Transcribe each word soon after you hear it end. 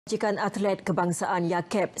Majikan Atlet Kebangsaan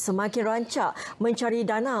YAKEB semakin rancak mencari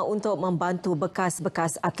dana untuk membantu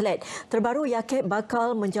bekas-bekas atlet. Terbaru, YAKEB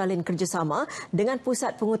bakal menjalin kerjasama dengan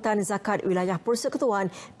Pusat Pungutan Zakat Wilayah Persekutuan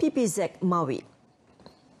PPZ Maiwp.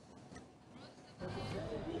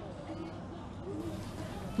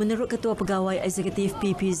 Menurut Ketua Pegawai Eksekutif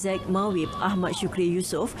PPZ Maiwp Ahmad Syukri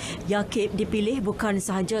Yusof, YAKEB dipilih bukan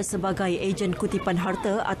sahaja sebagai ejen kutipan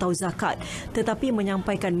harta atau zakat, tetapi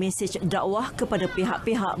menyampaikan mesej dakwah kepada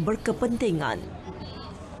pihak-pihak berkepentingan.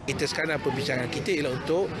 Kita sekarang perbincangan kita ialah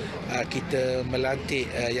untuk kita melantik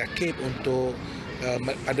YAKEB untuk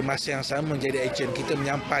pada masa yang sama menjadi ejen kita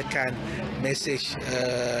menyampaikan mesej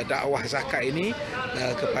dakwah zakat ini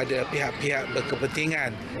kepada pihak-pihak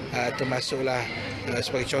berkepentingan, termasuklah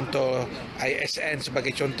sebagai contoh ISN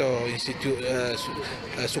sebagai contoh, Institut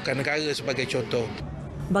Sukan Negara sebagai contoh.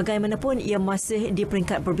 Bagaimanapun, ia masih di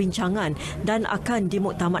peringkat perbincangan dan akan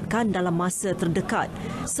dimuktamadkan dalam masa terdekat.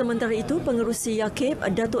 Sementara itu, Pengerusi YAKEB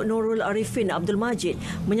Datuk Nurul Arifin Abdul Majid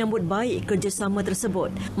menyambut baik kerjasama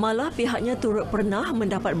tersebut. Malah pihaknya turut pernah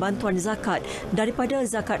mendapat bantuan zakat daripada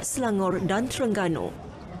Zakat Selangor dan Terengganu.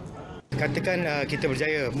 Katakan kita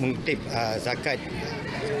berjaya mengutip zakat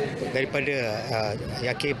daripada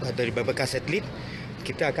YAKEB dari bekas atlet,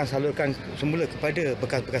 kita akan salurkan semula kepada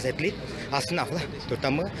bekas-bekas atlet, asnaf lah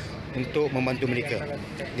terutama, untuk membantu mereka.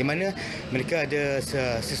 Di mana mereka ada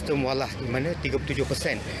sistem walah di mana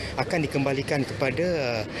 37% akan dikembalikan kepada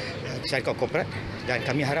syarikat korporat, dan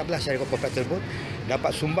kami haraplah syarikat korporat tersebut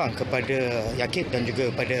dapat sumbang kepada YAKEB dan juga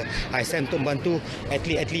kepada ISN untuk membantu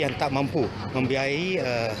atlet-atlet yang tak mampu membiayai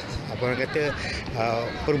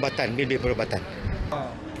perubatan, bil-bil perubatan.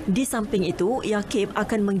 Di samping itu, YAKEB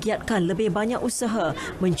akan menggiatkan lebih banyak usaha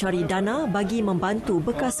mencari dana bagi membantu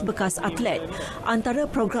bekas-bekas atlet. Antara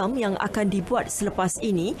program yang akan dibuat selepas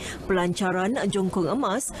ini, pelancaran jongkong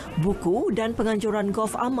emas, buku dan penganjuran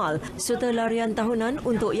golf amal serta larian tahunan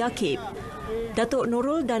untuk YAKEB. Datuk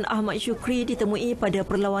Nurul dan Ahmad Syukri ditemui pada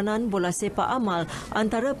perlawanan bola sepak amal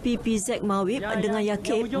antara PPZ Maiwp dengan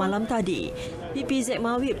YAKEB malam tadi. PPZ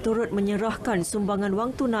Maiwp turut menyerahkan sumbangan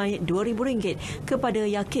wang tunai RM2,000 kepada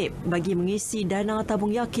YAKEB bagi mengisi dana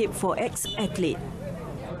tabung YAKEB for ex-atlet.